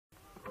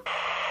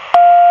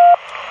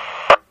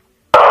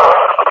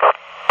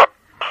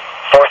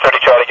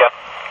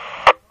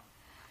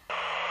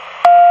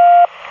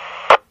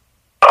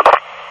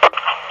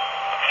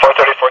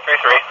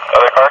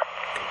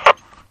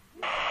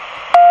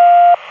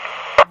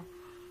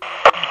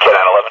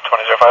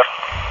2005.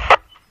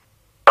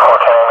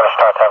 410, I'm going to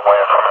start that way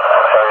from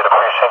area to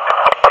precinct.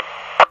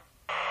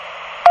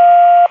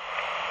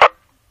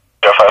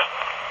 05.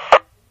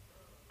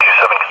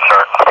 27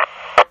 concern.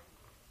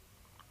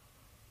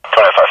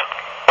 25.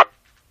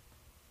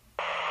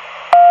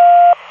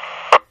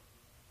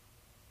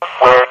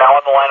 We're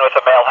now on the line with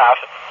a male half,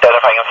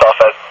 identifying himself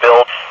as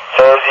Bill.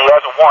 Says he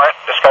has a warrant,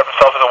 described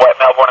himself as a white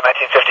male born in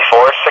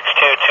 1954,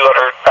 6'2",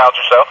 200 pounds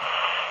or so.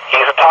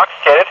 He's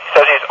intoxicated, he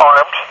says he's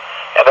armed,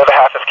 and the other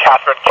half is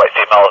Catherine, white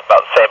female,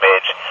 about the same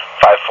age,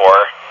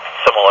 5'4",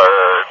 similar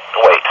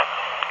weight.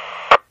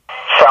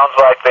 Sounds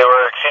like they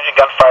were exchanging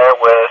gunfire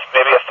with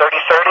maybe a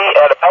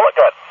 30-30 and a pellet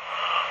gun.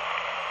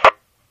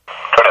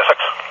 26.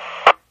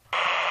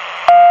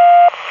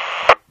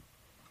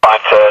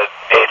 Line to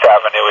 8th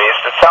Avenue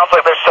East. It sounds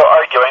like they're still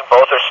arguing.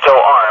 Both are still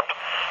armed,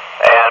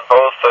 and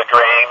both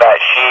agreeing that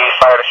she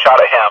fired a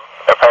shot at him,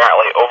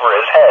 apparently over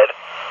his head,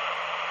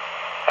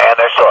 and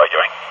they're still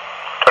arguing.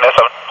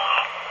 27.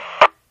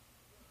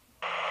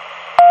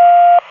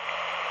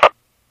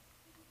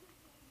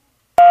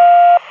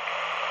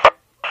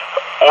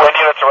 When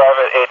units arrive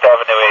at 8th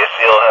Avenue East,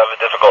 he'll have a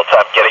difficult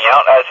time getting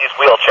out as he's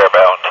wheelchair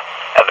bound,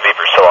 and the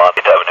beeper's still on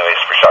 8th Avenue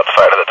East for shots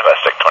fired at the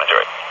domestic.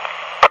 20-8.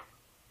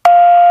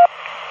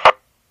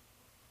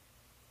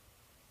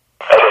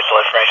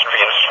 Additional information for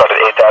units spotted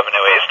at 8th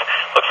Avenue East.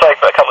 Looks like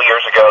a couple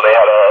years ago they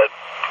had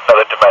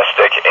another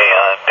domestic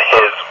and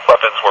his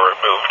weapons were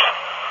removed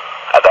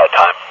at that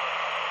time.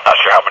 Not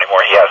sure how many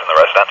more he has in the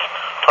residence.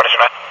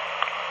 20-9.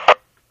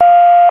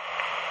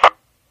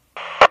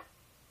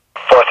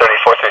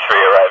 433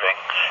 arriving,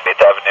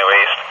 8th Avenue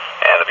East,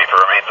 and the beeper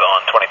remains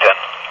on 2010.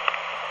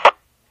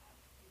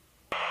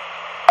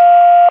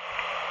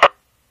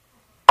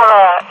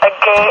 A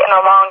gate and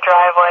a long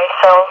driveway,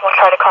 so we'll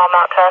try to call them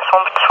out to us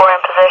once we're in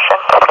position.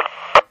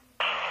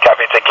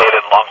 Copy, it's a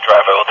gated long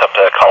driveway. We'll attempt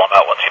to call him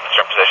out once units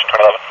are in position.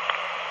 2011.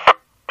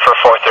 For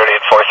 430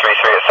 and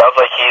 433, it sounds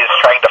like he's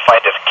trying to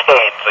find his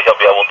cane, so he'll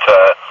be able to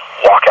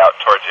walk out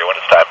towards you when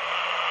it's time.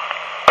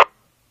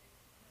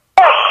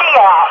 Where's she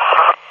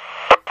at?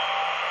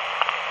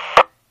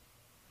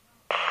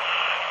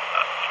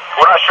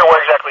 We're not sure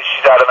where exactly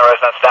she's at in the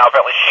residence now.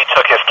 Apparently she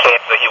took his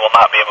cane, so he will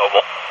not be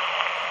immobile.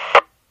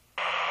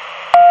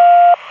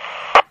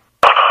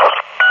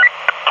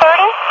 30?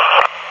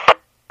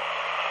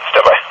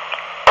 Stand by.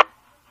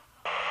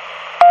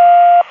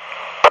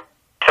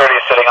 30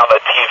 is sitting on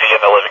the TV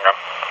in the living room.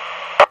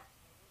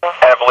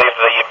 And I believe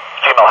the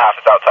female half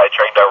is outside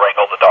trying to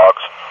wrangle the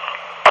dogs.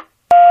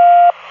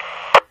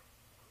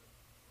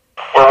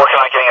 We're working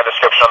on getting a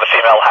description of the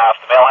female half.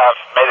 The male half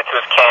made it to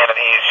his cane and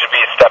he should be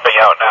stepping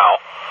out now.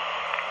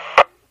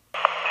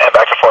 And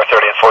back to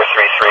 430 and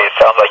 433. It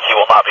sounds like he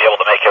will not be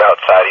able to make it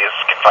outside. He's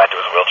confined to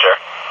his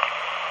wheelchair.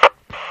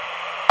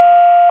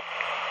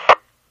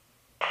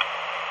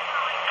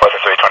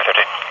 433,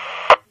 2013.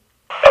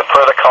 And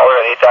per the caller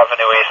at 8th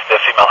Avenue East,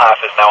 the female half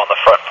is now on the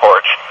front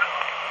porch.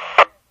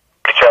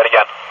 Can you try it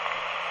again?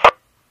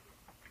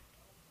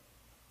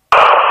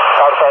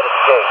 Outside of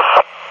the gate.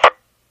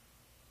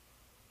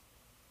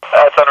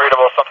 That's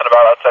unreadable. Something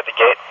about outside the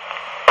gate.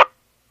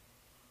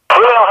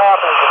 Female half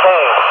is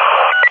detained.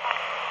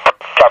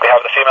 Copy,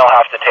 have the female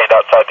half detained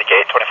outside the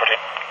gate, 2014.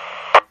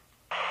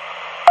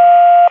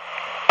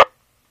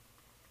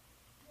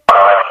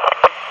 Arriving.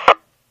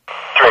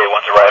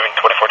 381's arriving,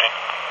 2014.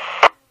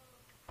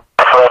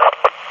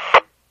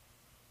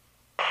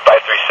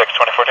 536,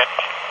 2014.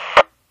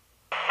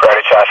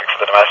 Priority traffic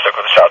for the domestic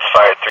with the shots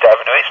fired, 3rd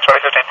Avenue East,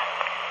 2015.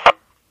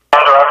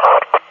 Hands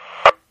arriving.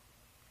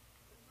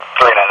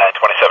 399,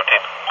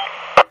 2017.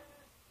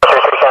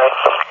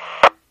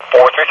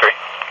 433.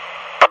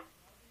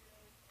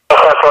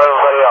 Cancel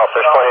everybody else.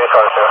 There's plenty of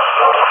cars here.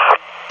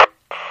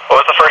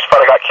 What was the first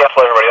part I got? Cancel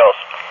everybody else.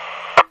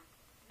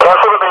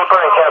 Cancel the beeper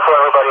and cancel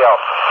everybody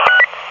else.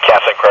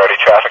 Canceling priority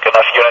traffic.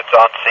 Enough units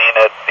on scene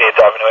at 8th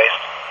Avenue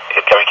East.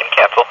 Incoming can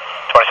cancel.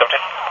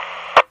 2017.